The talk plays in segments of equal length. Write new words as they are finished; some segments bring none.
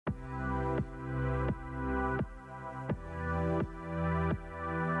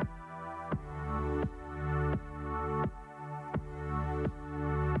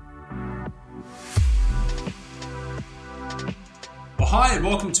Hi, and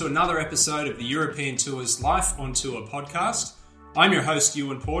welcome to another episode of the European Tours Life on Tour podcast. I'm your host,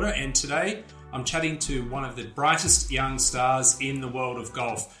 Ewan Porter, and today I'm chatting to one of the brightest young stars in the world of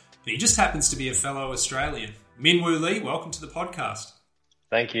golf. He just happens to be a fellow Australian. Min Woo Lee, welcome to the podcast.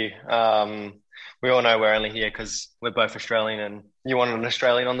 Thank you. We all know we're only here because we're both Australian, and you wanted an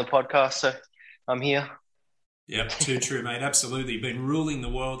Australian on the podcast, so I'm here. Yep, too true, mate. Absolutely. Been ruling the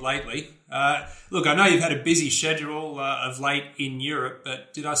world lately. Look, I know you've had a busy schedule of late in Europe,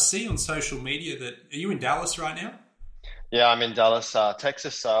 but did I see on social media that... Are you in Dallas right now? Yeah, I'm in Dallas,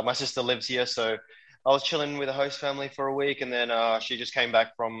 Texas. My sister lives here, so I was chilling with a host family for a week, and then she just came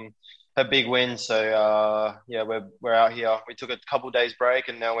back from her big win. So, yeah, we're out here. We took a couple days break,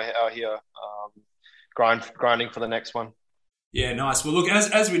 and now we're out here grinding for the next one. Yeah, nice. Well, look,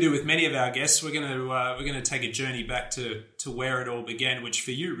 as we do with many of our guests, we're going to take a journey back to where it all began, which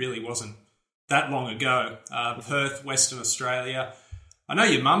for you really wasn't that long ago. Perth, Western Australia. I know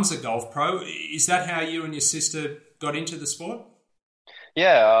your mum's a golf pro. Is that how you and your sister got into the sport?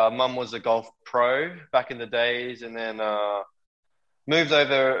 Yeah, mum was a golf pro back in the days, and then moved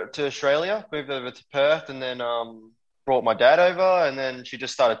over to Australia, moved over to Perth, and then brought my dad over, and then she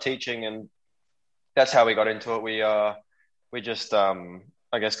just started teaching, and that's how we got into it. We just, I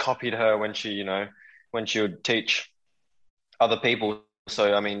guess, copied her when she would teach other people.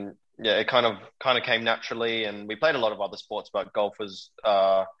 So, I mean, yeah, it kind of came naturally, and we played a lot of other sports, but golf was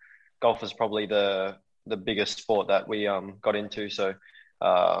probably the biggest sport that we got into. So,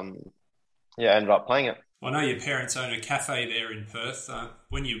 yeah, ended up playing it. Well, I know your parents own a cafe there in Perth.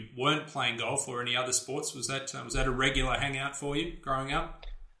 When you weren't playing golf or any other sports, was that a regular hangout for you growing up?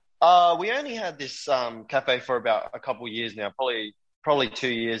 We only had this cafe for about a couple of years now, probably 2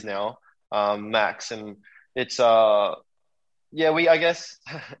 years now, max. And it's I guess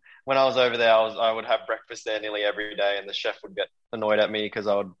when I was over there, I would have breakfast there nearly every day, and the chef would get annoyed at me because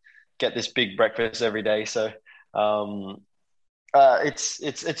I would get this big breakfast every day. So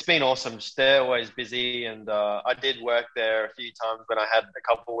it's been awesome. They're always busy, and I did work there a few times when I had a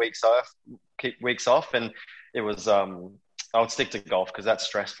couple of weeks off, and it was I would stick to golf because that's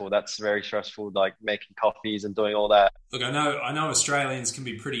stressful. That's very stressful, like making coffees and doing all that. Look, I know Australians can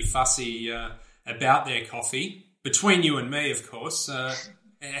be pretty fussy about their coffee. Between you and me, of course.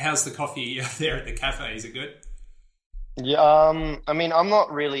 How's the coffee there at the cafe? Is it good? Yeah, I mean, I'm not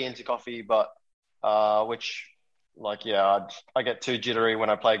really into coffee, but I get too jittery when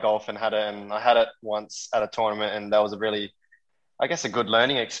I play golf and I had it once at a tournament, and that was a really, I guess, a good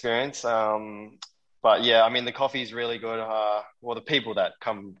learning experience. But yeah, I mean, the coffee is really good. Well, the people that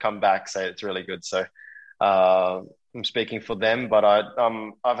come back say it's really good. So I'm speaking for them, but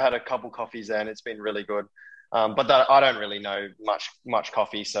I've had a couple coffees there, and it's been really good. But I don't really know much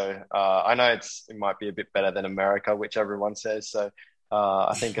coffee, so I know it might be a bit better than America, which everyone says. So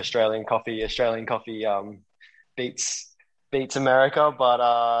I think Australian coffee beats America. But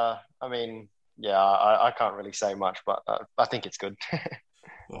I mean, yeah, I can't really say much, but I think it's good.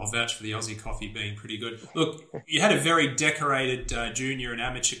 Well, I'll vouch for the Aussie coffee being pretty good. Look, you had a very decorated junior and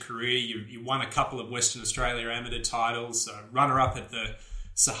amateur career. You won a couple of Western Australia amateur titles, runner-up at the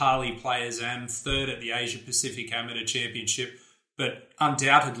Sahalee Players Am, third at the Asia Pacific Amateur Championship. But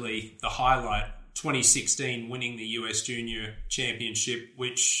undoubtedly, the highlight, 2016, winning the US Junior Championship,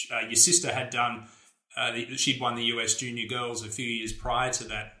 which your sister had done. She'd won the US Junior Girls a few years prior to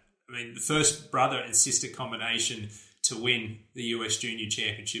that. I mean, the first brother and sister combination to win the US Junior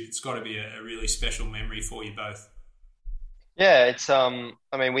Championship. It's got to be a really special memory for you both. Yeah, it's I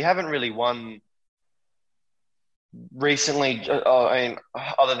mean, we haven't really won recently, I mean,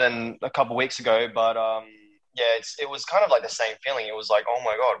 other than a couple of weeks ago, but yeah, it was kind of like the same feeling. It was like, oh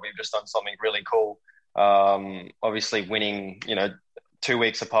my God, we've just done something really cool. Obviously winning, 2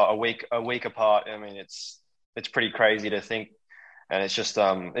 weeks apart, a week apart. I mean, it's pretty crazy to think, and it's just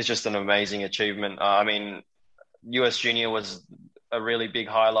an amazing achievement. I mean, US Junior was a really big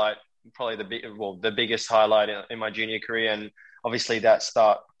highlight, probably the biggest highlight in my junior career, and obviously that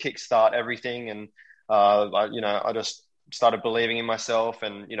kickstart everything. And I just started believing in myself,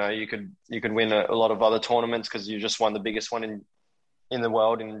 and you could win a lot of other tournaments because you just won the biggest one in the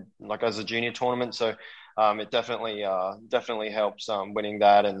world as a junior tournament. So it definitely helps winning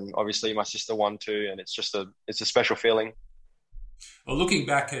that, and obviously my sister won too, and it's a special feeling. Well, looking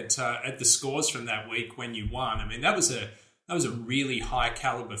back at the scores from that week when you won, I mean, that was a really high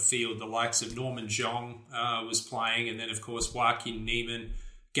caliber field. The likes of Norman Zhong was playing, and then of course Joaquin Niemann,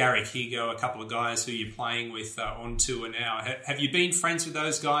 Garrick Higo, a couple of guys who you're playing with on tour now. Have you been friends with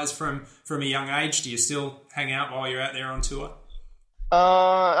those guys from a young age? Do you still hang out while you're out there on tour?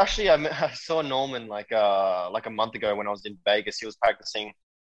 Actually, I saw Norman like a month ago when I was in Vegas. He was practicing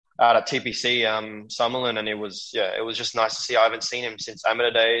out at TPC Summerlin, and it was just nice to see. I haven't seen him since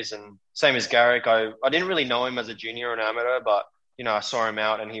amateur days, and same as Garrick. I didn't really know him as a junior and amateur, but I saw him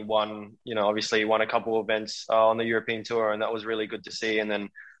out, and he won. Obviously he won a couple of events on the European Tour, and that was really good to see. And then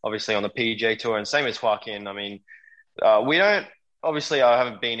obviously on the PGA Tour, and same as Joaquin. I mean, we don't. Obviously, I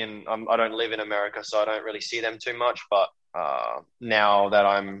haven't been in. I don't live in America, so I don't really see them too much. But now that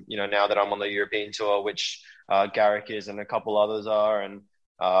I'm on the European tour, which Garrick is and a couple others are, and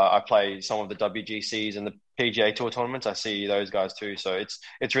I play some of the WGCs and the PGA Tour tournaments. I see those guys too, so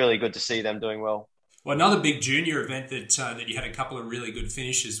it's really good to see them doing well. Well, another big junior event that you had a couple of really good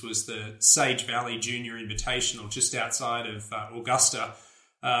finishes was the Sage Valley Junior Invitational just outside of Augusta.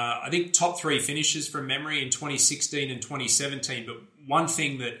 I think top three finishes from memory in 2016 and 2017. But one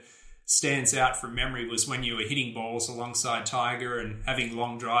thing that stands out from memory was when you were hitting balls alongside Tiger and having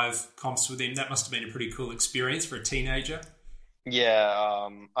long drive comps with him. That must have been a pretty cool experience for a teenager. Yeah,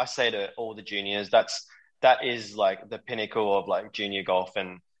 I say to all the juniors, that is like the pinnacle of like junior golf,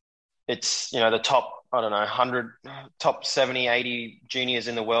 and it's the top, I don't know, 100, top 70, 80 juniors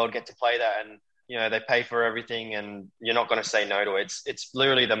in the world get to play that, and they pay for everything, and you're not going to say no to it. It's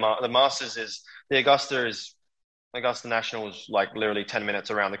literally the Masters is the Augusta National is like literally 10 minutes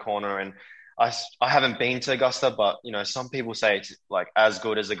around the corner, and I haven't been to Augusta, but some people say it's like as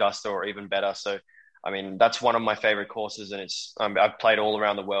good as Augusta or even better. So I mean, that's one of my favorite courses, and I've played all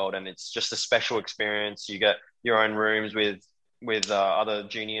around the world, and it's just a special experience. You get your own rooms with other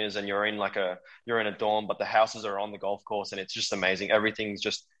juniors, and you're in a dorm, but the houses are on the golf course, and it's just amazing. Everything's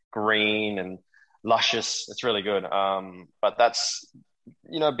just green and luscious. It's really good. But that's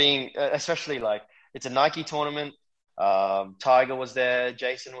being especially like it's a Nike tournament. Tiger was there,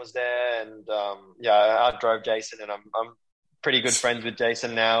 Jason was there, and yeah, I drove Jason, and I'm pretty good friends with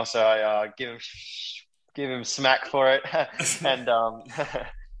Jason now, so I give him smack for it, and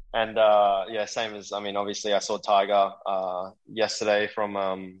and yeah, same as I mean, obviously I saw Tiger yesterday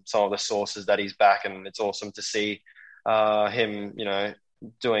from some of the sources that he's back, and it's awesome to see him,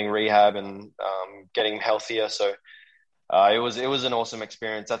 doing rehab and getting healthier. So it was an awesome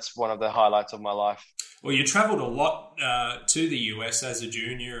experience. That's one of the highlights of my life. Well, you travelled a lot to the US as a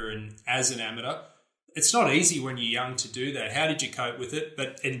junior and as an amateur. It's not easy when you're young to do that. How did you cope with it?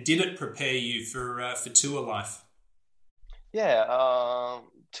 And did it prepare you for tour life? Yeah,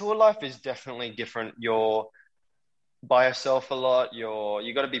 tour life is definitely different. You're by yourself a lot.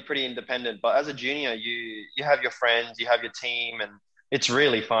 You got to be pretty independent. But as a junior, you have your friends, you have your team, and it's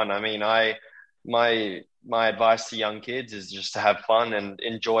really fun. I mean, my advice to young kids is just to have fun and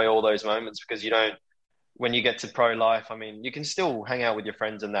enjoy all those moments, because you don't when you get to pro life. I mean, you can still hang out with your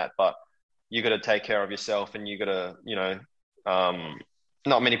friends and that, but you got to take care of yourself, and you got to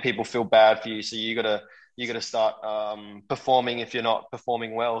not many people feel bad for you, so you got to start performing if you're not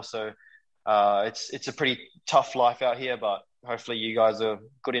performing well. So it's a pretty tough life out here, but hopefully you guys are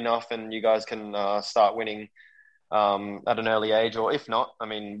good enough and you guys can start winning at an early age, or if not, I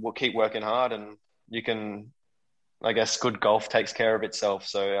mean, we'll keep working hard, and you can. I guess good golf takes care of itself.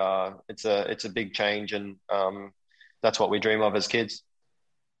 So it's a big change, and that's what we dream of as kids.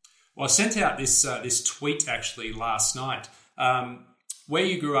 Well, I sent out this tweet actually last night. Where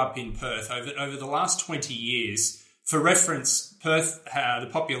you grew up in Perth, over the last 20 years, for reference, Perth, the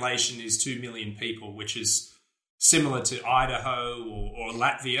population is 2 million people, which is similar to Idaho or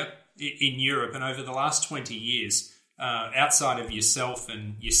Latvia in Europe. And over the last 20 years, outside of yourself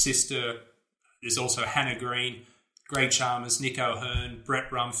and your sister, there's also Hannah Green, Greg Chalmers, Nick O'Hearn, Brett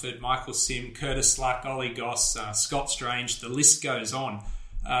Rumford, Michael Sim, Curtis Luck, Ollie Goss, Scott Strange. The list goes on.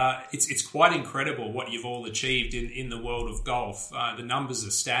 It's quite incredible what you've all achieved in the world of golf. The numbers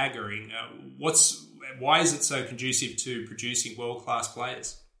are staggering. Why is it so conducive to producing world-class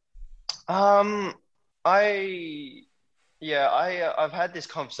players? Um, I I've had this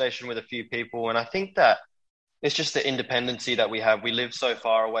conversation with a few people, and I think that it's just the independency that we have. We live so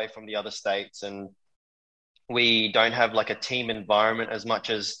far away from the other states, and we don't have like a team environment as much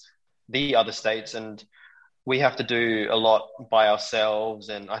as the other states, and we have to do a lot by ourselves.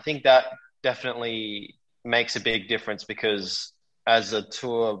 And I think that definitely makes a big difference, because as a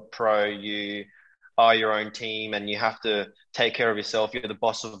tour pro, you are your own team, and you have to take care of yourself. You're the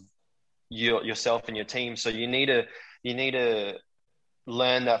boss of yourself and your team. So you need to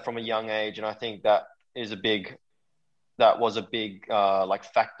learn that from a young age. And I think that was a big like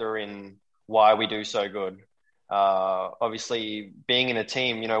factor in why we do so good. Obviously being in a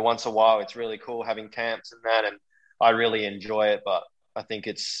team, once a while, it's really cool having camps and that, and I really enjoy it, but I think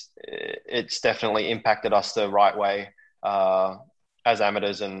it's definitely impacted us the right way. as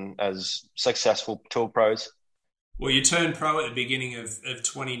amateurs and as successful tour pros. Well, you turned pro at the beginning of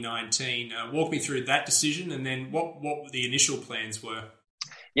 2019. Walk me through that decision, and then what the initial plans were.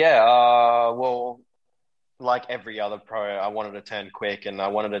 Yeah, well, like every other pro, I wanted to turn quick, and I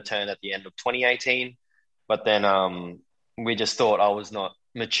wanted to turn at the end of 2018. But then we just thought I was not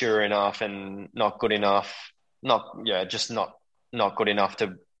mature enough and not good enough. Just not good enough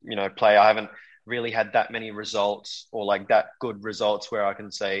to play. I haven't really had that many results or like that good results where I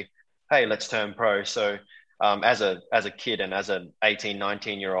can say, hey, let's turn pro. So as a kid and as an 18,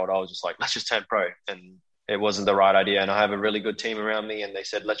 19-year-old, I was just like, let's just turn pro. And it wasn't the right idea. And I have a really good team around me, and they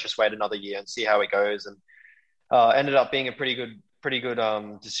said, let's just wait another year and see how it goes. And ended up being a pretty good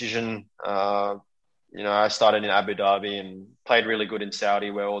decision. I started in Abu Dhabi and played really good in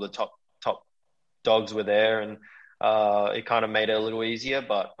Saudi, where all the top dogs were there, and it kind of made it a little easier.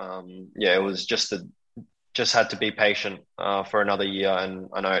 But it was just had to be patient for another year. And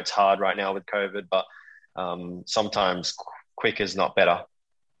I know it's hard right now with COVID, but sometimes quick is not better.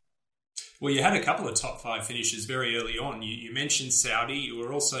 Well, you had a couple of top five finishes very early on. You mentioned Saudi. You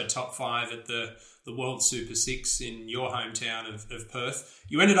were also top five at the World Super Six in your hometown of Perth.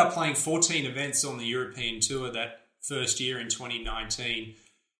 You ended up playing 14 events on the European Tour that first year in 2019,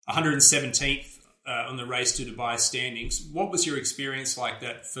 117th on the Race to Dubai standings. What was your experience like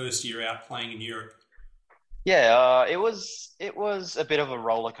that first year out playing in Europe? Yeah, it was a bit of a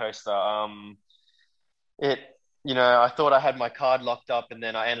roller coaster. It I thought I had my card locked up, and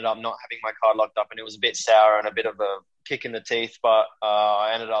then I ended up not having my card locked up, and it was a bit sour and a bit of a kick in the teeth. But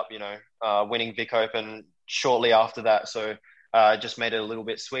I ended up winning Vic Open shortly after that, so it just made it a little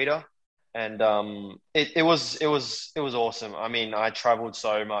bit sweeter. And it was awesome. I mean, I traveled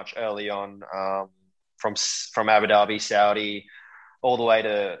so much early on, from Abu Dhabi, Saudi, all the way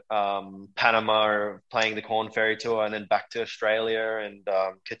to Panama, playing the Corn Ferry Tour, and then back to Australia and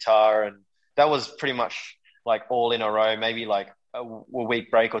Qatar. And that was pretty much like all in a row, maybe like a week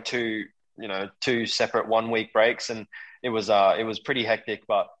break or two separate 1 week breaks. And it was pretty hectic,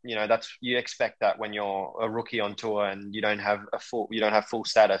 but you expect that when you're a rookie on tour and you don't have full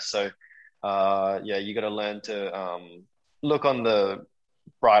status. So you got to learn to look on the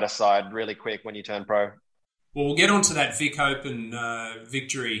brighter side really quick when you turn pro. Well, we'll get onto that Vic Open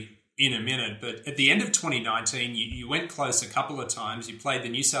victory in a minute, but at the end of 2019, you went close a couple of times. You played the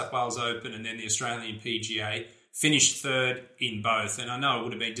New South Wales Open and then the Australian PGA, finished third in both. And I know it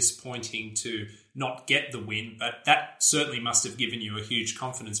would have been disappointing to not get the win, but that certainly must have given you a huge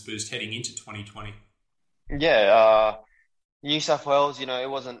confidence boost heading into 2020. Yeah, New South Wales,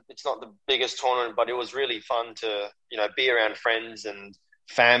 it's not the biggest tournament, but it was really fun to, be around friends and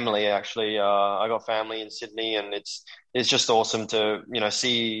family. Actually, I got family in Sydney, and it's just awesome to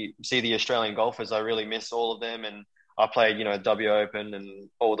see the Australian golfers. I really miss all of them, and I played W Open and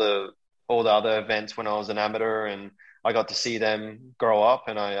all the other events when I was an amateur, and I got to see them grow up,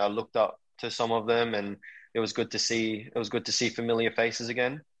 and I looked up to some of them, and it was good to see familiar faces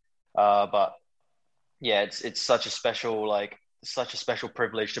again. But yeah, it's such a special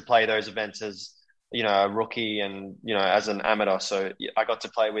privilege to play those events as a rookie and as an amateur. So I got to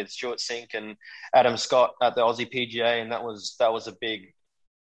play with Stuart Sink and Adam Scott at the Aussie PGA, and that was a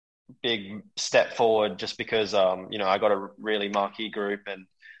big step forward, just because I got a really marquee group, and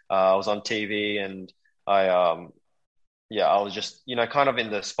I was on TV, and I was just kind of in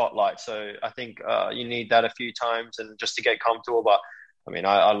the spotlight. So I think you need that a few times and just to get comfortable. But I mean,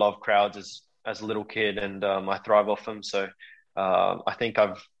 I love crowds as a little kid, and I thrive off them. So I think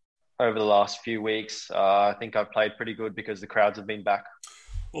over the last few weeks, I think I've played pretty good because the crowds have been back.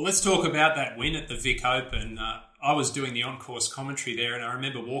 Well, let's talk about that win at the Vic Open. I was doing the on-course commentary there, and I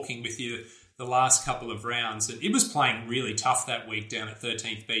remember walking with you the last couple of rounds, and it was playing really tough that week down at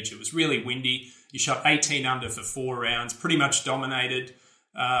 13th Beach. It was really windy. You shot 18 under for 4 rounds, pretty much dominated.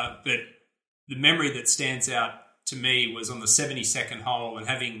 But the memory that stands out to me was on the 72nd hole, and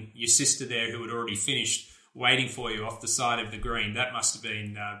having your sister there who had already finished waiting for you off the side of the green. That must have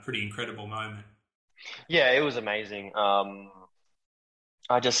been a pretty incredible moment. Yeah, it was amazing.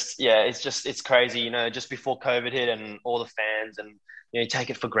 It's crazy, just before COVID hit and all the fans, and you take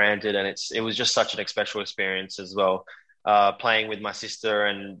it for granted, and it was just such an special experience as well. Playing with my sister,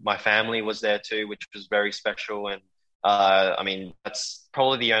 and my family was there too, which was very special. And I mean, that's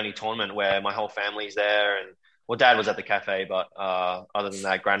probably the only tournament where my whole family's there. And well, Dad was at the cafe, but other than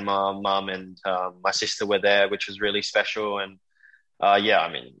that, Grandma, Mum, and my sister were there, which was really special. And I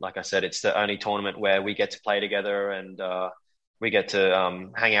mean, like I said, it's the only tournament where we get to play together, and we get to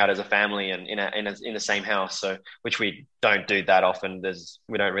hang out as a family and in the same house. So, which we don't do that often.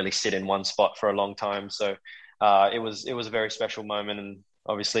 We don't really sit in one spot for a long time. So, it was a very special moment, and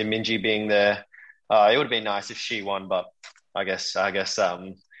obviously Minji being there, it would have been nice if she won, but I guess I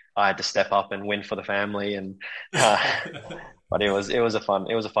had to step up and win for the family, and but it was a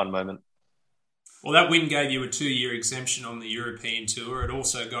fun moment. Well, that win gave you a 2-year exemption on the European Tour. It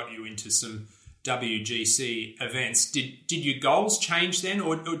also got you into some WGC events. Did your goals change then,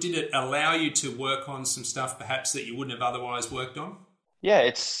 or did it allow you to work on some stuff perhaps that you wouldn't have otherwise worked on? Yeah,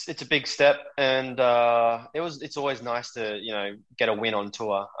 it's a big step, and it's always nice to get a win on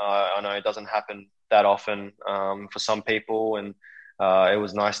tour. I know it doesn't happen that often for some people, and it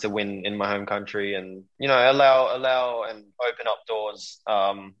was nice to win in my home country, and allow and open up doors,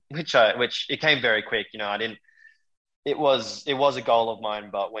 which it came very quick. I didn't. It was a goal of mine,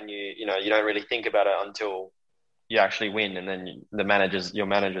 but when you don't really think about it until you actually win, and then your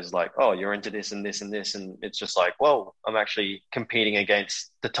manager's like, oh, you're into this and this and this, and it's just like, well, I'm actually competing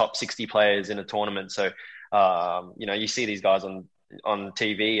against the top 60 players in a tournament. So you see these guys on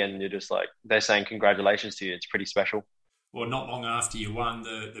TV, and you're just like, they're saying congratulations to you. It's pretty special. Well, not long after you won,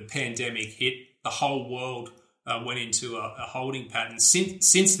 the pandemic hit. The whole world went into a holding pattern.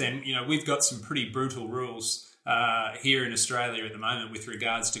 Since then, we've got some pretty brutal rules here in Australia at the moment with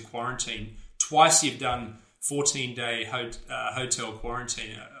regards to quarantine. Twice you've done 14-day hotel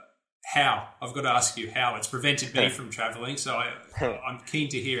quarantine. How? I've got to ask you how. It's prevented me from travelling, so I'm keen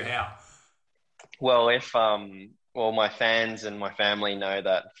to hear how. Well, if my fans and my family know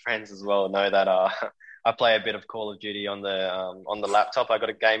that, friends as well know that I play a bit of Call of Duty on the laptop. I got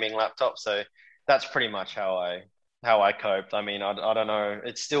a gaming laptop, so that's pretty much how I coped. I mean, I don't know.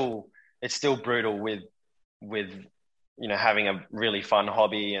 It's still brutal with having a really fun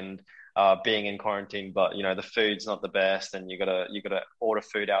hobby and being in quarantine, but the food's not the best, and you gotta order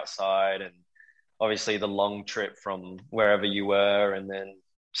food outside, and obviously the long trip from wherever you were, and then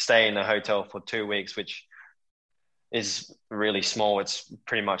stay in a hotel for 2 weeks, which is really small. It's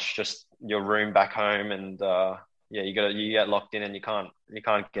pretty much just your room back home, and yeah, you get locked in, and you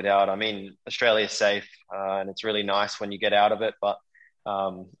can't get out. I mean, Australia's safe, and it's really nice when you get out of it, but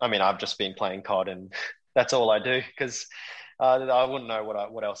I mean, I've just been playing COD, and that's all I do, because I wouldn't know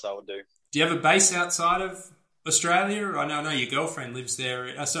what else I would do. Do you have a base outside of Australia? I know your girlfriend lives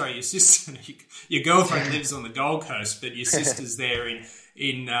there. Sorry, your sister. Your girlfriend lives on the Gold Coast, but your sister's there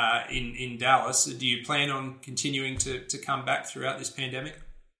in Dallas. Do you plan on continuing to come back throughout this pandemic?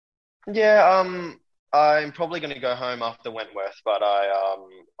 Yeah, I'm probably going to go home after Wentworth, but I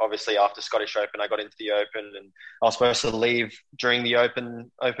obviously after Scottish Open, I got into the Open, and I was supposed to leave during the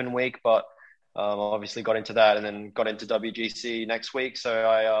Open week, but obviously got into that, and then got into WGC next week. So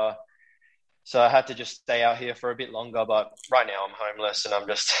I had to just stay out here for a bit longer. But right now I'm homeless, and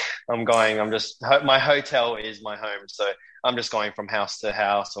my hotel is my home, so I'm just going from house to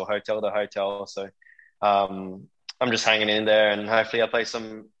house or hotel to hotel. So I'm just hanging in there, and hopefully I play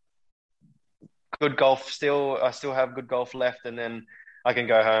some good golf still. I still have good golf left, and then I can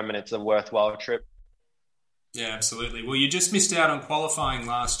go home, and it's a worthwhile trip. Yeah, absolutely. Well, you just missed out on qualifying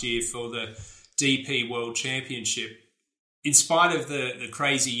last year for the DP World Championship. In spite of the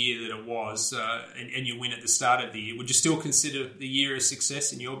crazy year that it was, and you win at the start of the year, would you still consider the year a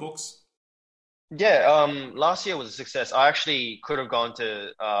success in your books? Yeah, last year was a success. I actually could have gone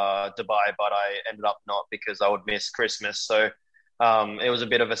to Dubai, but I ended up not, because I would miss Christmas. So it was a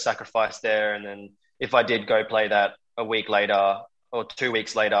bit of a sacrifice there. And then if I did go play that a week later or 2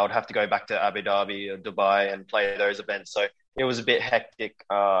 weeks later, I would have to go back to Abu Dhabi or Dubai and play those events. So it was a bit hectic,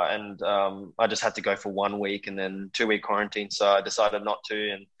 and I just had to go for 1 week and then 2 week quarantine. So I decided not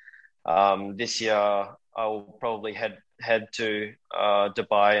to. And this year I'll probably head to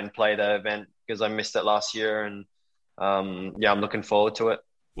Dubai and play the event, because I missed it last year, and yeah, I'm looking forward to it.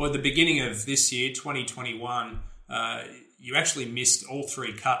 Well, at the beginning of this year, 2021, you actually missed all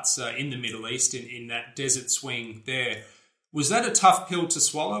three cuts in the Middle East in that desert swing there. Was that a tough pill to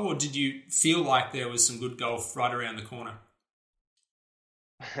swallow, or did you feel like there was some good golf right around the corner?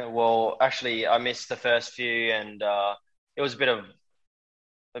 Well, actually, I missed the first few, and it was a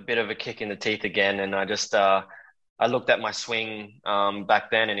bit of a kick in the teeth again. And I looked at my swing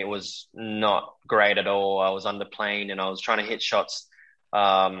back then, and it was not great at all. I was underplaying, and I was trying to hit shots.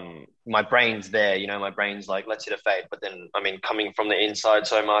 My brain's there, my brain's like, let's hit a fade. But then, I mean, coming from the inside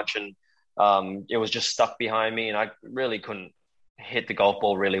so much, and it was just stuck behind me, and I really couldn't hit the golf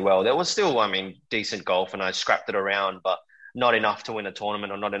ball really well. There was still, I mean, decent golf, and I scrapped it around, but not enough to win a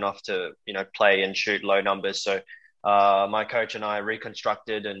tournament, or not enough to, play and shoot low numbers. So my coach and I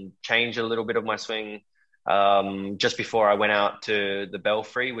reconstructed and changed a little bit of my swing just before I went out to the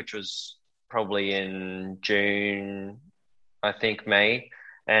Belfry, which was probably in June, I think May.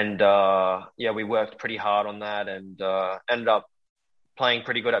 and yeah, we worked pretty hard on that, and ended up playing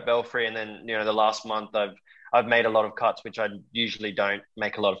pretty good at Belfry. And then the last month I've made a lot of cuts, which I usually don't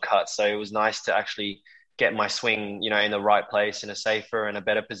make a lot of cuts. So it was nice to actually get my swing, in the right place, in a safer and a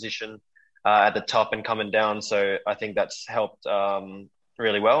better position at the top and coming down. So I think that's helped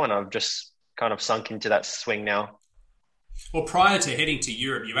really well, and I've just kind of sunk into that swing now. Well, prior to heading to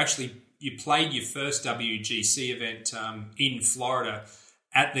Europe, you played your first WGC event in Florida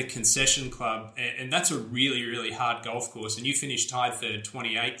at the Concession Club, and that's a really, really hard golf course. And you finished tied for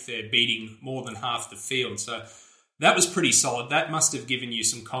 28th there, beating more than half the field. So that was pretty solid. That must have given you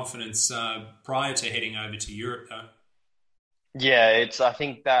some confidence prior to heading over to Europe, though. Yeah, I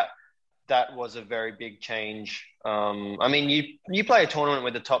think that was a very big change. I mean, you play a tournament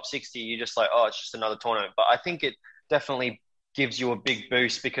with the top 60, you're just like, oh, it's just another tournament. But I think it definitely gives you a big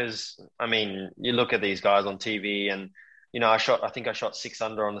boost because, I mean, you look at these guys on TV and, I think I shot 6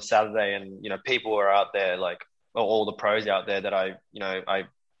 under on the Saturday, and, people are out there, like all the pros out there that I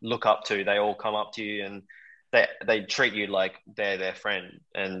look up to, they all come up to you and they treat you like they're their friend.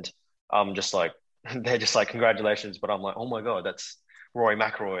 And I'm just like, they're just like, congratulations. But I'm like, oh my God, that's Rory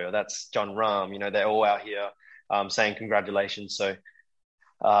McIlroy or that's John Rahm. They're all out here saying congratulations. So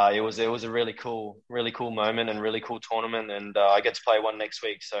it was a really cool moment and really cool tournament, and I get to play one next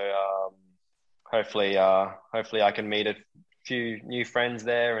week. So hopefully I can meet a few new friends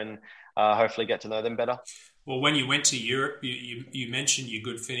there and hopefully get to know them better. Well, when you went to Europe, you mentioned your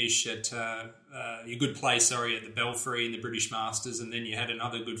good finish at your good play, sorry, at the Belfry and the British Masters, and then you had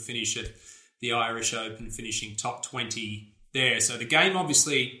another good finish at the Irish Open, finishing top 20 there. So the game,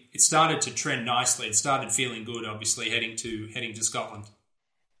 obviously, it started to trend nicely. It started feeling good, obviously, heading to Scotland.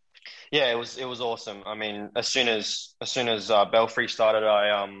 Yeah, it was awesome. I mean, as soon as Belfry started,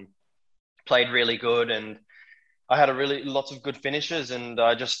 I played really good, and I had a really lots of good finishes, and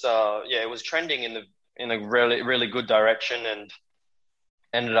I just yeah, it was trending in a really really good direction, and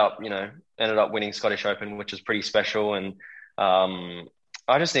ended up winning Scottish Open, which is pretty special. And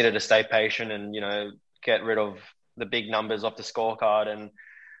I just needed to stay patient and get rid of the big numbers off the scorecard. And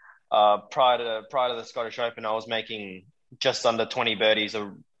prior to the Scottish Open, I was making just under 20 birdies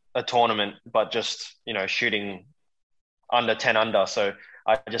a tournament, but just shooting under 10 under. So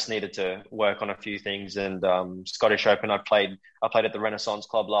I just needed to work on a few things. And Scottish Open, I played at the Renaissance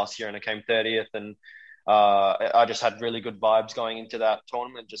Club last year, and I came 30th. And I just had really good vibes going into that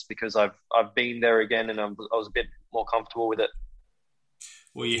tournament, just because I've been there again, and I was a bit more comfortable with it.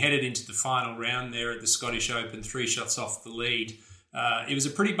 Well, you headed into the final round there at the Scottish Open, 3 shots off the lead. It was a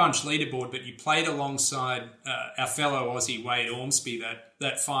pretty bunch leaderboard, but you played alongside our fellow Aussie Wade Ormsby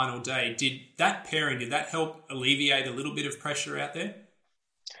that final day. Did that help alleviate a little bit of pressure out there?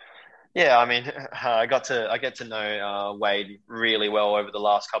 Yeah, I mean, I get to know Wade really well over the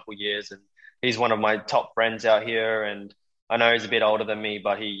last couple of years, and he's one of my top friends out here. And I know he's a bit older than me,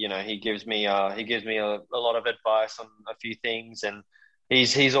 but he gives me a lot of advice on a few things, and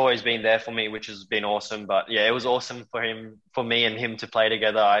he's always been there for me, which has been awesome. But yeah, it was awesome for me and him to play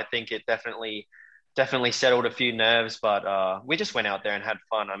together. I think it definitely settled a few nerves, but we just went out there and had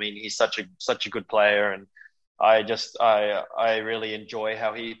fun. I mean, he's such a good player, and I really enjoy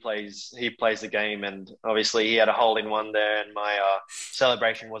how he plays the game. And obviously he had a hole in one there, and my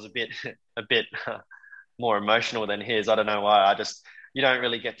celebration was a bit a bit more emotional than his. I don't know why. You don't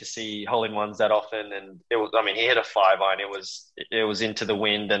really get to see hole in ones that often, and I mean, he hit a 5-iron. It was into the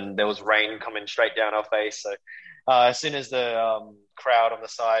wind, and there was rain coming straight down our face. So as soon as the crowd on the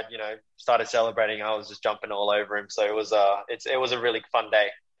side started celebrating, I was just jumping all over him. So it was a really fun day.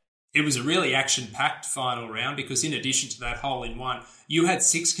 It was a really action-packed final round because in addition to that hole-in-one, you had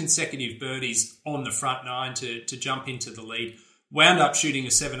 6 consecutive birdies on the front nine to jump into the lead. Wound up shooting a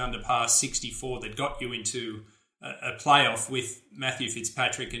 7-under par 64 that got you into a playoff with Matthew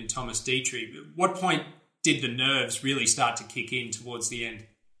Fitzpatrick and Thomas Dietrich. At what point did the nerves really start to kick in towards the end?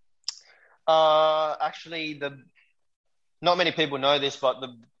 Actually, not many people know this, but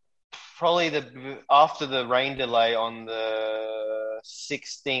after the rain delay on the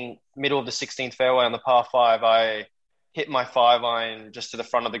 16th, middle of the 16th fairway on the par 5, I hit my 5-iron just to the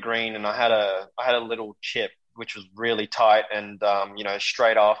front of the green, and I had a little chip which was really tight, and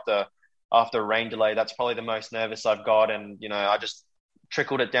straight after a rain delay, that's probably the most nervous I've got. And I just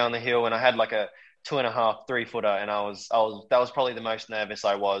trickled it down the hill, and I had like a 2.5 3-footer, and that was probably the most nervous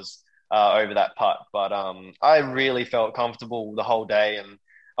I was over that putt. But I really felt comfortable the whole day, and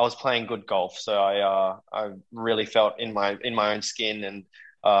I was playing good golf, so I really felt in my own skin, and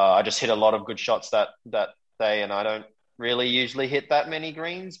I just hit a lot of good shots that day. And I don't really usually hit that many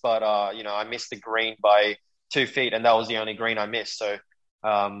greens, but I missed the green by 2 feet, and that was the only green I missed. So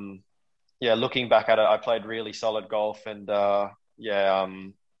Yeah, looking back at it, I played really solid golf, and yeah,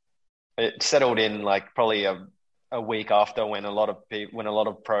 it settled in like probably a week after when a lot of people, when a lot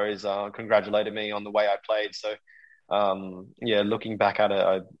of pros congratulated me on the way I played. So yeah, looking back at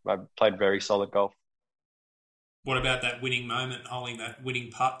it, I played very solid golf. What about that winning moment, holding that winning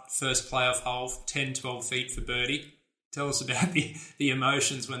putt, first playoff hole, 10, 12 feet for birdie? Tell us about the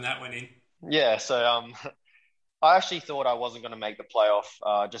emotions when that went in. Yeah, so I actually thought I wasn't going to make the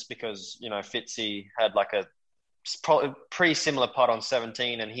playoff just because Fitzy had like a pretty similar putt on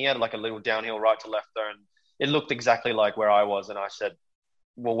 17, and he had like a little downhill right to left there, and it looked exactly like where I was. And I said,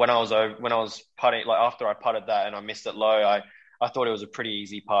 well, when I was putting, like after I putted that and I missed it low, I thought it was a pretty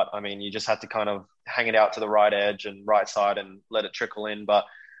easy putt. I mean, you just had to kind of hang it out to the right edge and right side and let it trickle in, but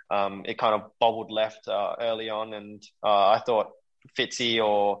it kind of bobbled left early on, and I thought Fitzy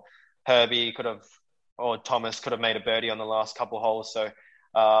or Herbie could have, or Thomas could have made a birdie on the last couple holes, so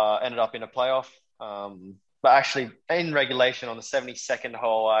ended up in a playoff. But actually, in regulation on the 72nd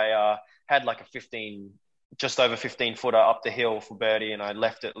hole, I had like a 15, just over 15 footer up the hill for birdie, and I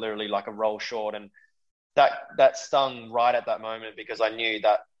left it literally like a roll short, and that stung right at that moment because I knew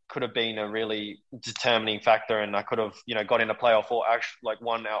that could have been a really determining factor, and I could have got in a playoff or actually like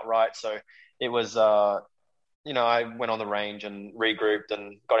won outright. So it was I went on the range and regrouped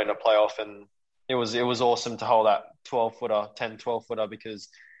and got in a playoff, and it was awesome to hold that 12 footer, 10 12 footer because,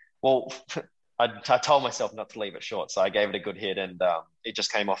 well, I told myself not to leave it short, so I gave it a good hit, and it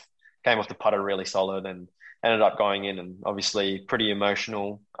just came off the putter really solid and ended up going in, and obviously pretty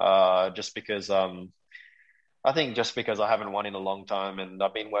emotional, just because I think just because I haven't won in a long time and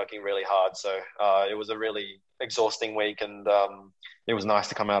I've been working really hard, so it was a really exhausting week, and it was nice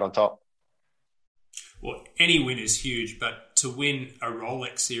to come out on top. Well, any win is huge, but to win a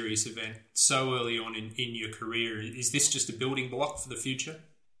Rolex Series event so early on in your career, is this just a building block for the future?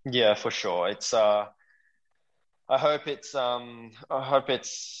 Yeah, for sure. It's I hope it's I mean,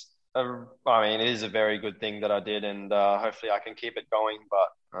 it is a very good thing that I did, and hopefully I can keep it going. But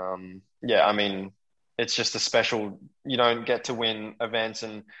yeah, I mean, it's just a special. You don't get to win events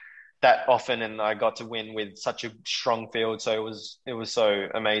and that often, and I got to win with such a strong field, so it was so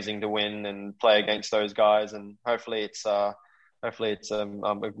amazing to win and play against those guys, and hopefully it's a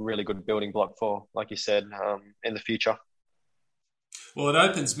really good building block for, like you said, in the future. Well, it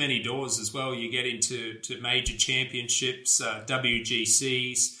opens many doors as well. You get into major championships,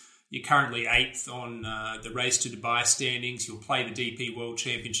 WGCs. You're currently eighth on the Race to Dubai standings. You'll play the DP World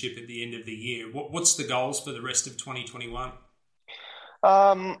Championship at the end of the year. What's the goals for the rest of 2021?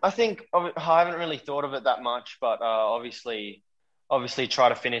 I think I haven't really thought of it that much, but obviously try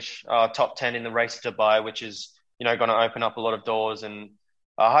to finish top 10 in the Race to Dubai, which is going to open up a lot of doors. And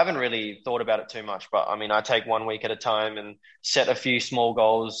I haven't really thought about it too much, but I mean, I take one week at a time and set a few small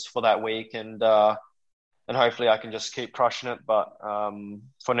goals for that week, and hopefully I can just keep crushing it. But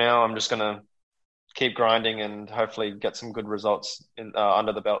for now, I'm just gonna keep grinding and hopefully get some good results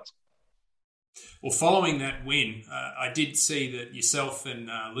under the belt. Well, following that win, I did see that yourself and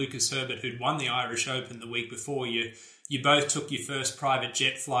Lucas Herbert, who'd won the Irish Open the week before, you both took your first private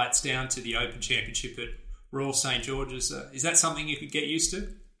jet flights down to the Open Championship at Royal St George's. Is that something you could get used to?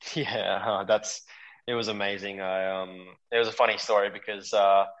 Yeah, it was amazing. It was a funny story because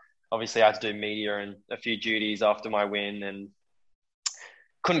obviously I had to do media and a few duties after my win, and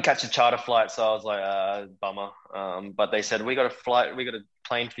couldn't catch a charter flight, so I was like, bummer. But they said, we got a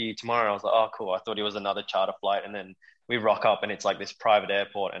plane for you tomorrow. I was like, oh, cool. I thought it was another charter flight, and then we rock up and it's like this private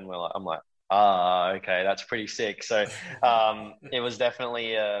airport, and I'm like, okay, that's pretty sick. So it was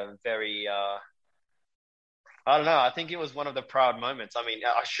definitely a very I don't know. I think it was one of the proud moments. I mean,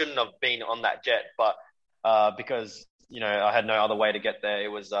 I shouldn't have been on that jet, but because I had no other way to get there, it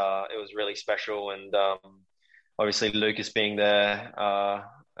was really special, and obviously Lucas being there,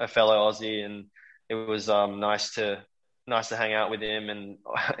 a fellow Aussie, and it was nice to hang out with him, and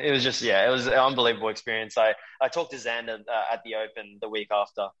it was just, yeah, it was an unbelievable experience. I talked to Xander at the Open the week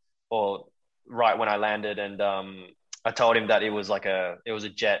after, or right when I landed, and I told him that it was a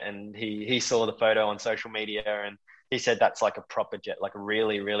jet, and he saw the photo on social media, and he said that's like a proper jet, like a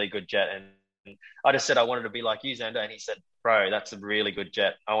really really good jet. And I just said I wanted to be like you, Xander, and he said, "Bro, that's a really good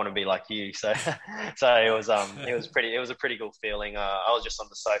jet. I want to be like you." So, so it was a pretty cool feeling. I was just on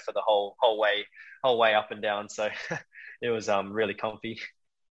the sofa the whole way up and down, so it was really comfy.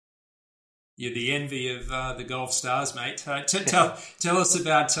 You're the envy of the Golf Stars, mate. Tell us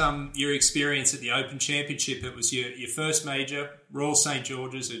about your experience at the Open Championship. It was your first major, Royal St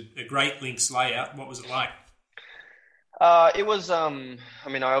George's, a great links layout. What was it like? It was, I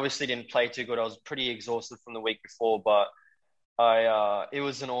mean, I obviously didn't play too good. I was pretty exhausted from the week before, but It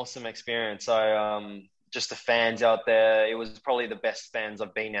was an awesome experience. Just the fans out there. It was probably the best fans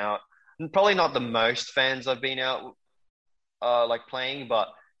I've been out. And probably not the most fans I've been out, like playing, but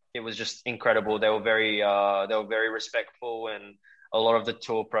it was just incredible. They were very respectful, and a lot of the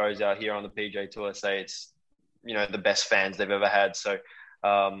tour pros out here on the PJ Tour say it's, the best fans they've ever had. So,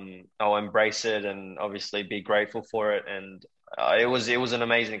 I'll embrace it and obviously be grateful for it. And it was an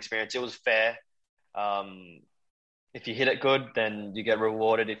amazing experience. It was fair. Um, if you hit it good, then you get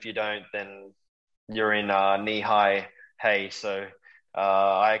rewarded. If you don't, then you're in knee high hay. So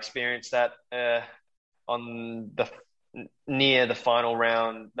I experienced that on the near the final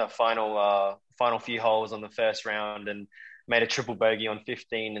round, the final few holes on the first round, and made a triple bogey on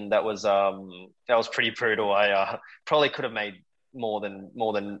 15, and that was pretty brutal. I probably could have made more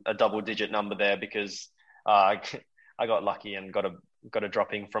than a double digit number there because I got lucky and got a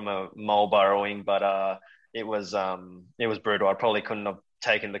dropping from a mole burrowing, but it was brutal. I probably couldn't have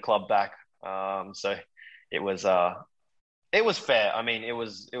taken the club back. So it was it was fair. I mean, it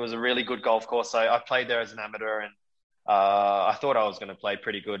was a really good golf course. I played there as an amateur, and I thought I was going to play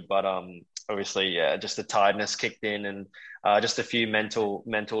pretty good, but obviously, yeah, just the tiredness kicked in, and just a few mental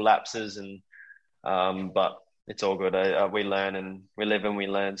lapses, and but it's all good. We learn and we live and we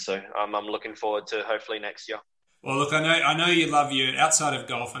learn. So I'm looking forward to hopefully next year. Well, look, I know you love your outside of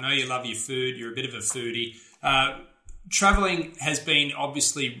golf. I know you love your food. You're a bit of a foodie. Traveling has been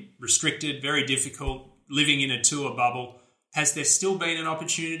obviously restricted, very difficult. Living in a tour bubble, has there still been an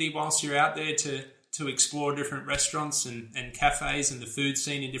opportunity whilst you're out there to explore different restaurants and cafes and the food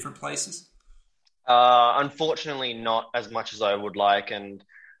scene in different places? Unfortunately, not as much as I would like, and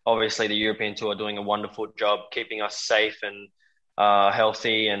obviously the European Tour are doing a wonderful job keeping us safe and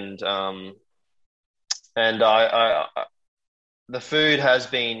healthy, and the food has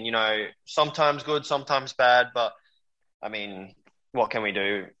been, sometimes good, sometimes bad, but I mean, what can we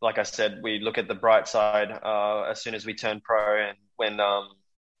do? Like I said, we look at the bright side as soon as we turn pro, and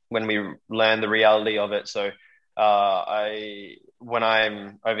when we learn the reality of it. So when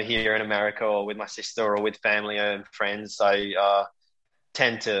I'm over here in America or with my sister or with family and friends, I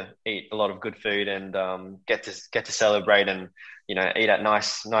tend to eat a lot of good food and get to celebrate and eat at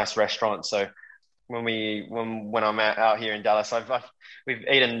nice restaurants. So when I'm out here in Dallas, we've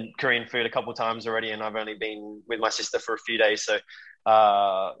eaten Korean food a couple of times already, and I've only been with my sister for a few days. So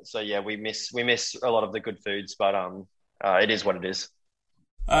yeah, we miss a lot of the good foods, but it is what it is.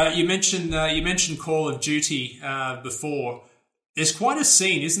 You mentioned Call of Duty before. There's quite a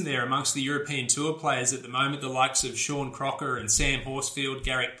scene, isn't there, amongst the European Tour players at the moment, the likes of Sean Crocker and Sam Horsfield,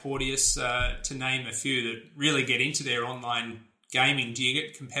 Garrick Porteous, to name a few, that really get into their online gaming. Do you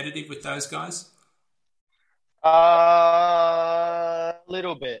get competitive with those guys? A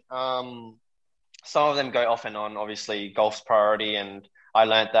little bit. Some of them go off and on. Obviously, golf's priority, and I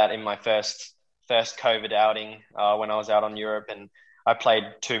learnt that in my first COVID outing when I was out on Europe, and I played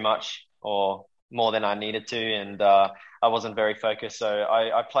too much or more than I needed to, and I wasn't very focused. So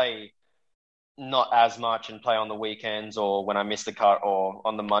I play not as much and play on the weekends or when I miss the cut or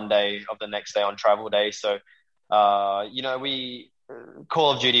on the Monday of the next day on travel day. So, we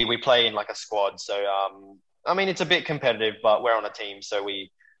Call of Duty, we play in like a squad. So, I mean, it's a bit competitive, but we're on a team. So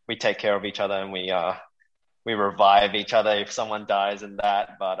we take care of each other, and we revive each other if someone dies and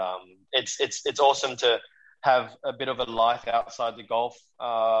that. But it's awesome to have a bit of a life outside the golf.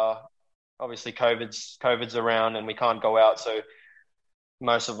 Obviously COVID's around and we can't go out, so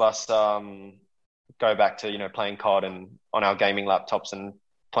most of us go back to playing COD and on our gaming laptops and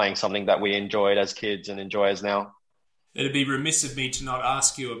playing something that we enjoyed as kids and enjoy as now. It'd be remiss of me to not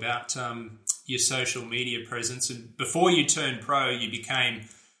ask you about your social media presence. And before you turned pro, you became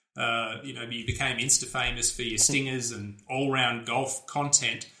Insta famous for your stingers and all-round golf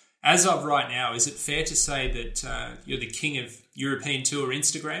content. As of right now, is it fair to say that you're the king of European Tour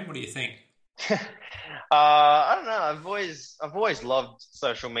Instagram? What do you think? I don't know. I've always loved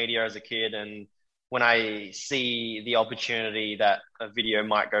social media as a kid, and when I see the opportunity that a video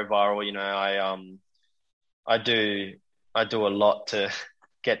might go viral, I do a lot to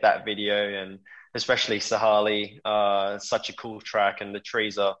get that video, and especially Sahali, such a cool track, and the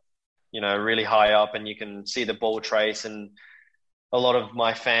trees are, really high up, and you can see the ball trace, and a lot of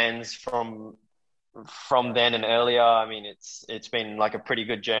my fans from then and earlier. I mean, it's been like a pretty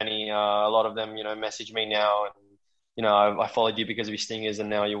good journey. A lot of them, message me now, and I followed you because of your stingers, and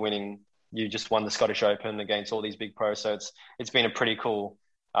now you're winning. You just won the Scottish Open against all these big pros, so it's been a pretty cool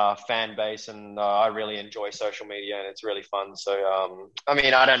fan base, and I really enjoy social media, and it's really fun. So I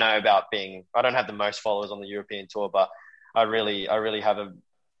mean, I don't know about I don't have the most followers on the European Tour, but I really have a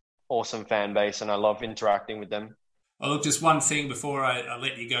awesome fan base, and I love interacting with them. Oh, look, just one thing before I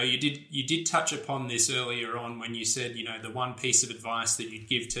let you go. You did touch upon this earlier on when you said, the one piece of advice that you'd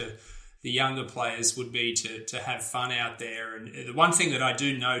give to the younger players would be to have fun out there. And the one thing that I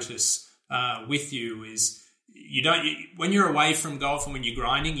do notice with you is when you're away from golf and when you're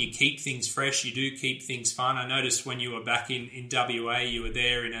grinding, you keep things fresh. You do keep things fun. I noticed when you were back in WA, you were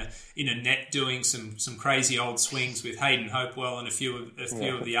there in a net doing some crazy old swings with Hayden Hopewell and a few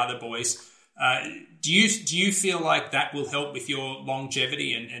of the other boys. Do you feel like that will help with your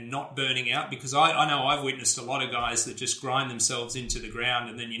longevity and not burning out? Because I know I've witnessed a lot of guys that just grind themselves into the ground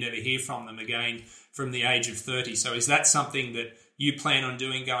and then you never hear from them again from the age of 30. So is that something that you plan on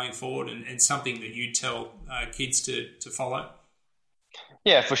doing going forward and something that you tell kids to follow?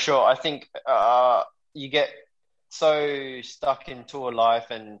 Yeah, for sure. I think you get so stuck in tour life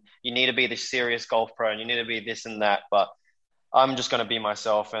and you need to be this serious golf pro and you need to be this and that, but I'm just going to be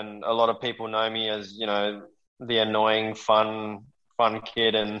myself, and a lot of people know me as, the annoying, fun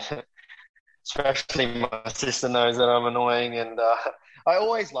kid, and especially my sister knows that I'm annoying, and I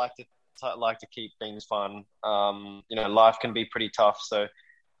always like to keep things fun. Life can be pretty tough, so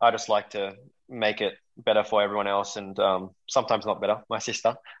I just like to make it better for everyone else, and sometimes not better. My sister,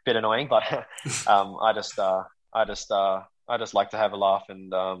 a bit annoying, but I just like to have a laugh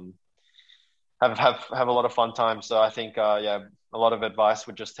and have a lot of fun time. So I think, a lot of advice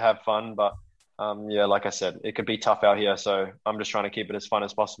would just have fun. But like I said, it could be tough out here. So I'm just trying to keep it as fun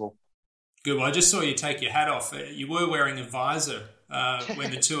as possible. Good. Well, I just saw you take your hat off. You were wearing a visor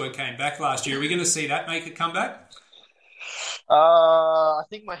when the tour came back last year. Are we going to see that make a comeback? I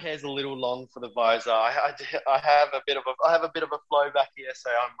think my hair's a little long for the visor. I have a bit of a flow back here,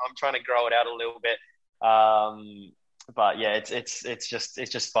 so I'm trying to grow it out a little bit. But yeah, it's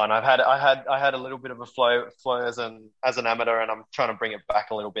just fun. I had a little bit of a flow as an amateur, and I'm trying to bring it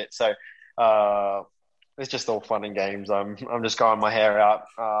back a little bit. So it's just all fun and games. I'm just growing my hair out.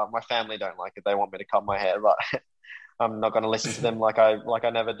 My family don't like it; they want me to cut my hair, but I'm not going to listen to them like I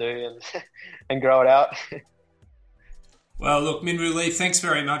never do, and grow it out. Well, look, Minwoo Lee, thanks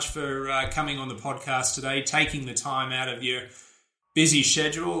very much for coming on the podcast today, taking the time out of your busy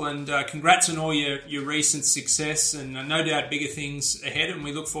schedule, and congrats on all your recent success, and no doubt bigger things ahead, and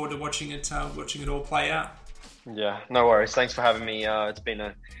we look forward to watching it all play out. Yeah, no worries. Thanks for having me. It's been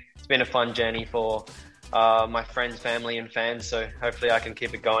a fun journey for my friends, family, and fans. So hopefully I can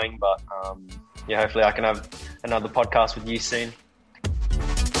keep it going. But hopefully I can have another podcast with you soon.